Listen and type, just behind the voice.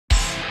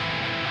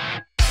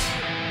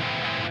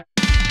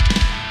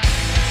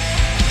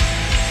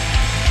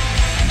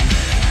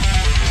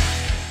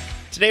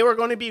Today we're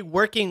going to be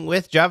working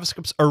with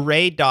JavaScript's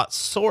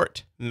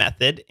array.sort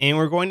method, and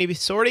we're going to be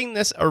sorting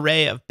this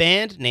array of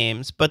band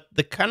names, but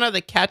the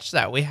catch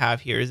that we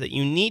have here is that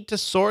you need to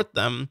sort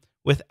them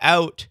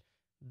without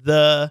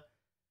the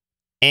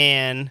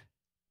an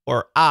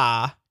or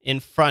a in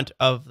front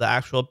of the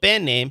actual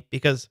band name,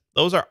 because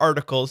those are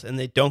articles and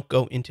they don't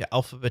go into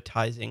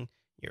alphabetizing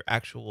your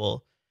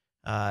actual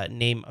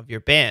name of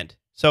your band.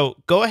 So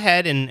go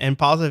ahead and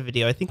pause the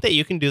video. I think that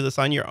you can do this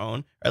on your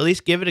own, or at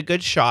least give it a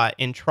good shot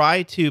and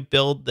try to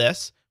build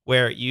this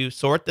where you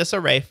sort this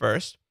array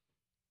first.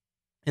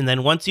 And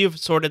then once you've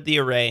sorted the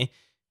array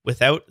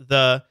without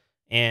the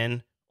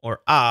an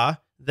or a,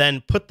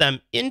 then put them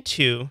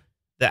into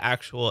the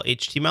actual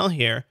HTML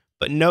here.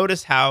 But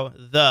notice how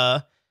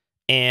the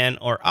an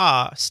or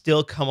a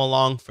still come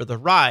along for the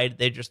ride.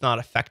 They're just not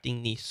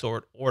affecting the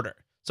sort order.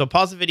 So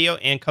pause the video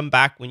and come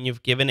back when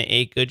you've given it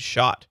a good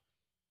shot.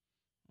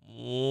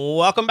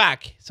 Welcome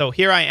back. So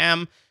here I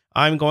am.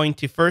 I'm going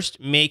to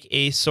first make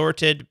a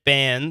sorted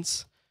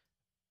bands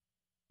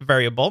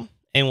variable,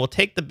 and we'll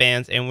take the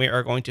bands and we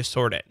are going to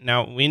sort it.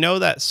 Now we know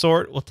that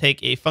sort will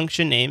take a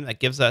function name that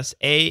gives us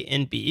A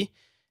and B.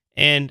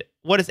 And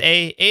what is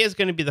A? A is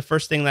going to be the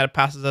first thing that it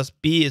passes us.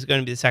 B is going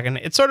to be the second.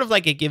 It's sort of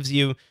like it gives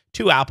you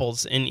two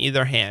apples in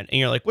either hand, and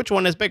you're like, which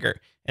one is bigger?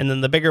 And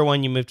then the bigger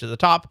one you move to the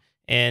top,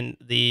 and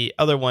the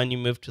other one you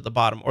move to the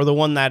bottom, or the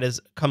one that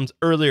comes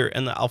earlier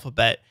in the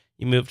alphabet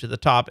you move to the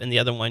top, and the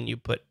other one you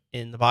put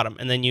in the bottom.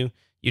 And then you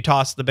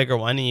toss the bigger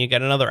one and you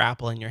get another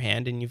apple in your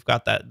hand, and you've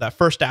got that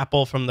first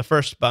apple from the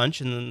first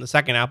bunch and then the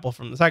second apple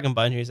from the second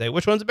bunch, and you say,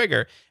 which one's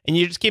bigger? And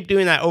you just keep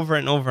doing that over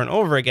and over and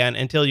over again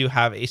until you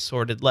have a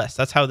sorted list.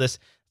 That's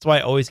why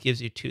it always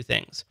gives you two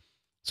things.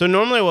 So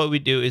normally what we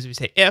do is we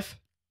say if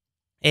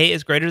A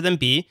is greater than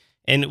B,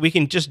 and we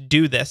can just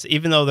do this,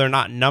 even though they're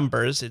not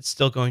numbers, it's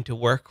still going to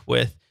work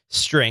with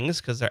strings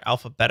because they're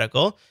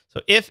alphabetical. So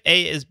if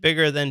A is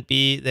bigger than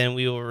B, then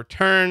we will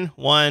return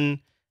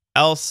 1,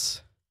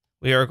 else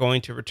we are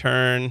going to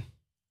return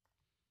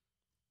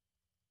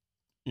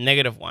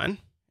 -1.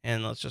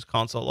 And let's just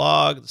console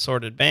log the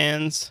sorted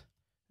bands.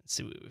 Let's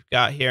see what we've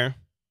got here.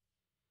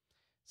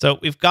 So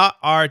we've got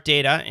our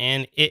data,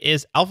 and it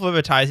is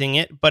alphabetizing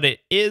it, but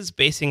it is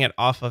basing it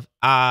off of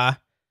a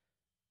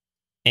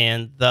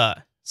and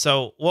the.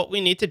 So what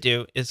we need to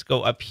do is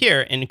go up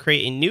here and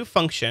create a new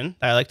function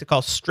that I like to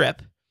call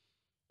strip.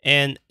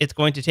 And it's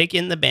going to take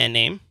in the band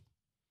name.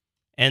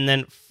 And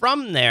then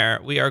from there,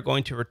 we are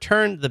going to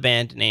return the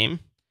band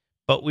name,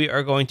 but we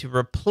are going to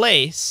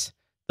replace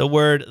the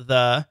word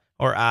the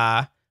or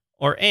a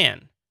or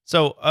an.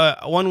 So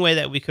one way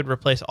that we could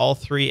replace all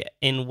three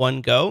in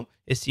one go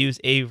is to use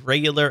a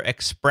regular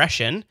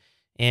expression.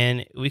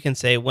 And we can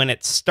say when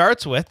it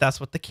starts with,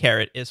 that's what the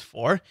caret is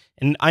for.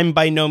 And I'm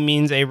by no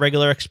means a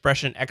regular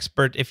expression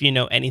expert. If you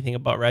know anything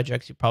about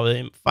regex, you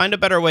probably find a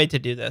better way to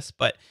do this.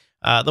 But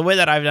the way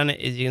that I've done it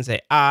is you can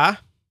say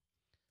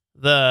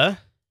the,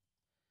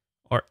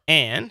 or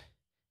an,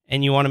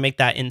 and you want to make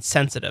that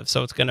insensitive.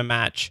 So it's going to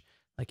match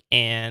like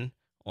an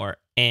or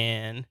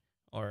an.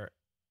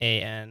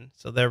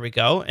 So there we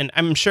go. And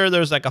I'm sure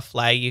there's like a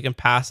flag you can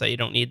pass that you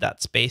don't need that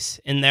space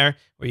in there,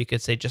 where you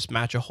could say just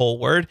match a whole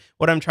word.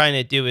 What I'm trying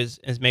to do is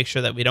make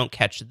sure that we don't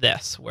catch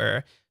this,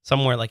 where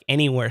somewhere like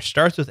anywhere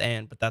starts with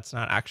an, but that's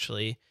not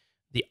actually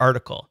the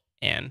article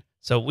an.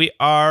 So we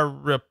are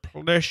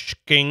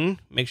replacing,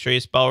 make sure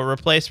you spell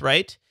replace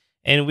right.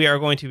 And we are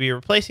going to be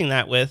replacing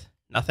that with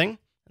nothing.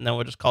 And then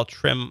we'll just call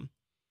trim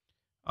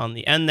on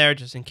the end there,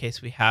 just in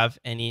case we have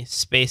any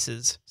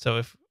spaces. So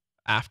if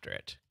after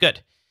it,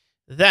 good.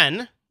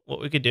 Then what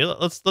we could do,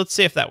 let's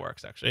see if that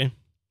works actually.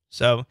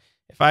 So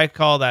if I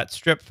call that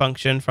strip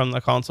function from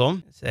the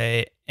console,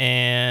 say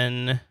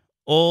an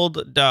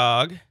old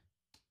dog,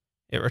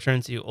 it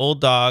returns you old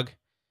dog.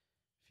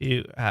 If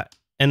you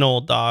an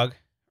old dog,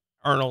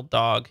 Arnold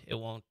dog, it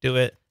won't do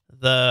it.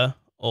 The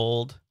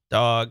old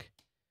dog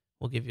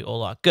will give you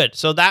old dog. Good.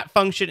 So that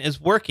function is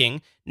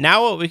working.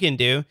 Now what we can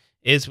do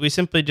is we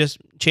simply just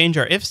change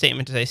our if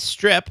statement to say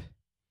strip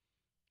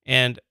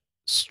and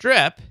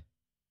strip.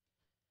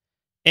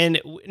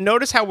 And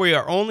notice how we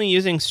are only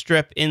using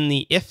strip in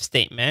the if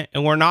statement,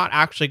 and we're not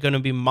actually going to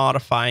be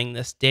modifying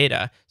this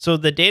data. So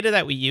the data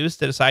that we use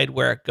to decide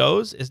where it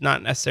goes is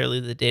not necessarily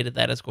the data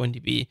that is going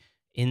to be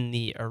in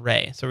the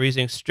array. So we're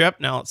using strip.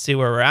 Now let's see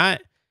where we're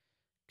at.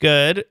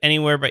 Good.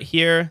 Anywhere but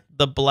here.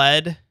 The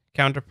bled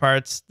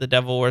counterparts, the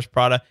devil wears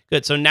Prada.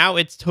 Good. So now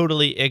it's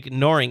totally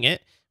ignoring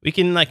it. We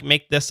can like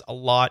make this a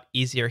lot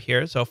easier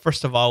here. So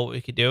first of all, what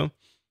we could do,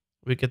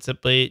 we could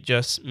simply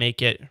just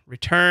make it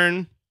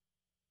return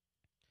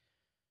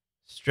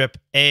strip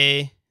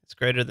A is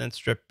greater than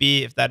strip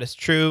B. If that is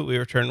true, we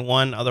return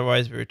 1.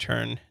 Otherwise, we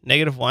return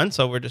 -1.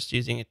 So we're just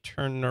using a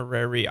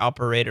ternary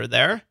operator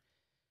there.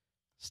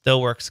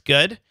 Still works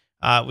good.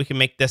 We can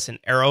make this an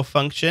arrow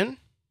function.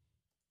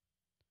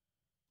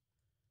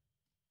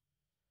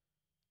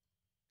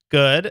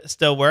 Good,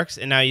 still works.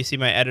 And now you see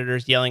my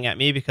editor's yelling at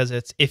me because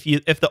it's if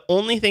the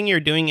only thing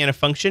you're doing in a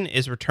function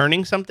is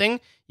returning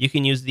something, you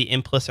can use the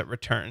implicit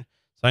return.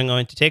 So I'm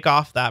going to take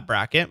off that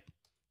bracket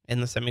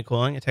in the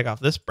semicolon. I take off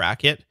this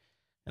bracket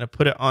and I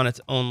put it on its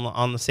own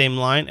on the same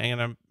line. I'm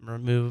going to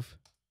remove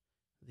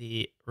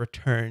the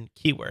return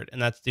keyword,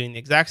 and that's doing the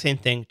exact same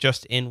thing,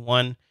 just in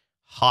one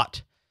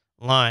hot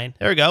line.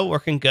 There we go,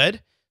 working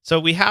good. So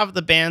we have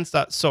the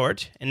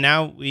bands.sort, and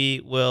now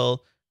we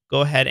will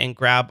go ahead and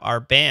grab our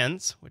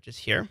bands, which is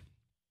here.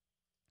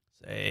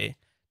 Say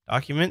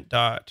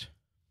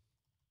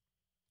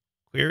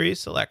document.query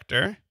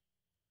selector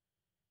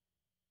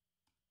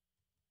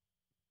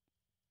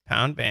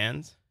pound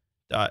bands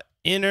dot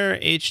inner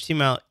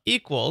HTML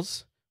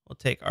equals. We'll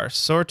take our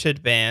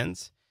sorted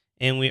bands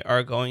and we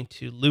are going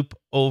to loop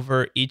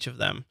over each of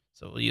them.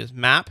 So we'll use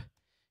map,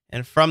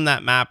 and from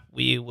that map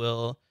we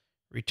will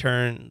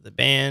return the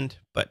band,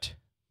 but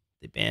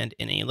the band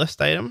in a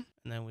list item,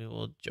 and then we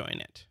will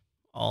join it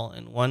all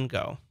in one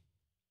go.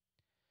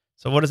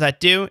 So what does that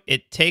do?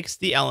 It takes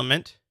the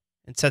element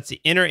and sets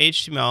the inner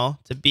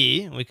HTML to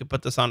B, and we could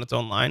put this on its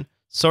own line,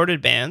 sorted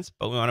bands,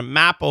 but we want to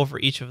map over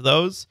each of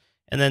those,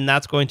 and then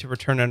that's going to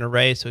return an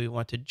array, so we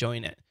want to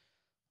join it.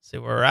 See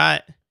where we're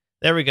at.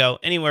 There we go.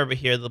 Anywhere but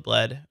here, the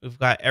bled. We've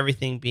got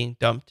everything being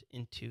dumped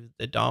into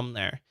the DOM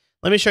there.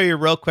 Let me show you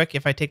real quick.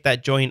 If I take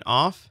that join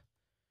off,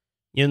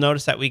 you'll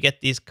notice that we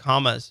get these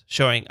commas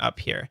showing up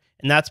here.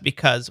 And that's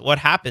because what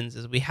happens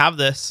is we have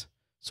this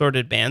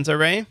sorted bands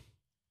array,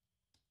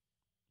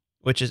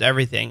 which is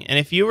everything. And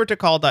if you were to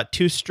call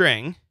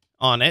 .toString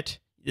on it,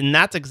 then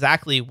that's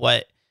exactly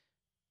what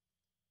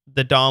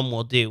the DOM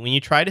will do. When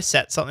you try to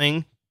set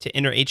something to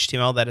inner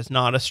HTML that is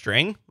not a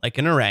string, like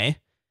an array,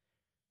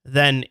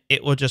 then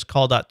it will just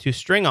call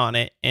 .toString on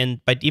it.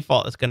 And by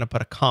default, it's going to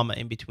put a comma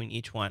in between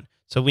each one.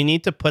 So we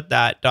need to put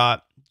that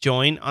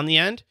 .join on the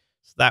end.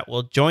 So that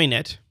will join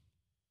it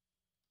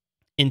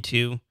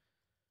into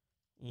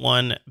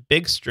one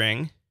big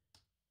string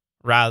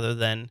rather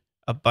than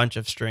a bunch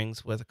of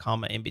strings with a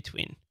comma in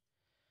between.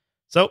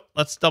 So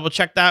let's double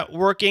check that.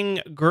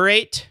 Working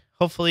great.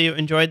 Hopefully you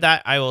enjoyed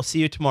that. I will see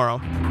you tomorrow.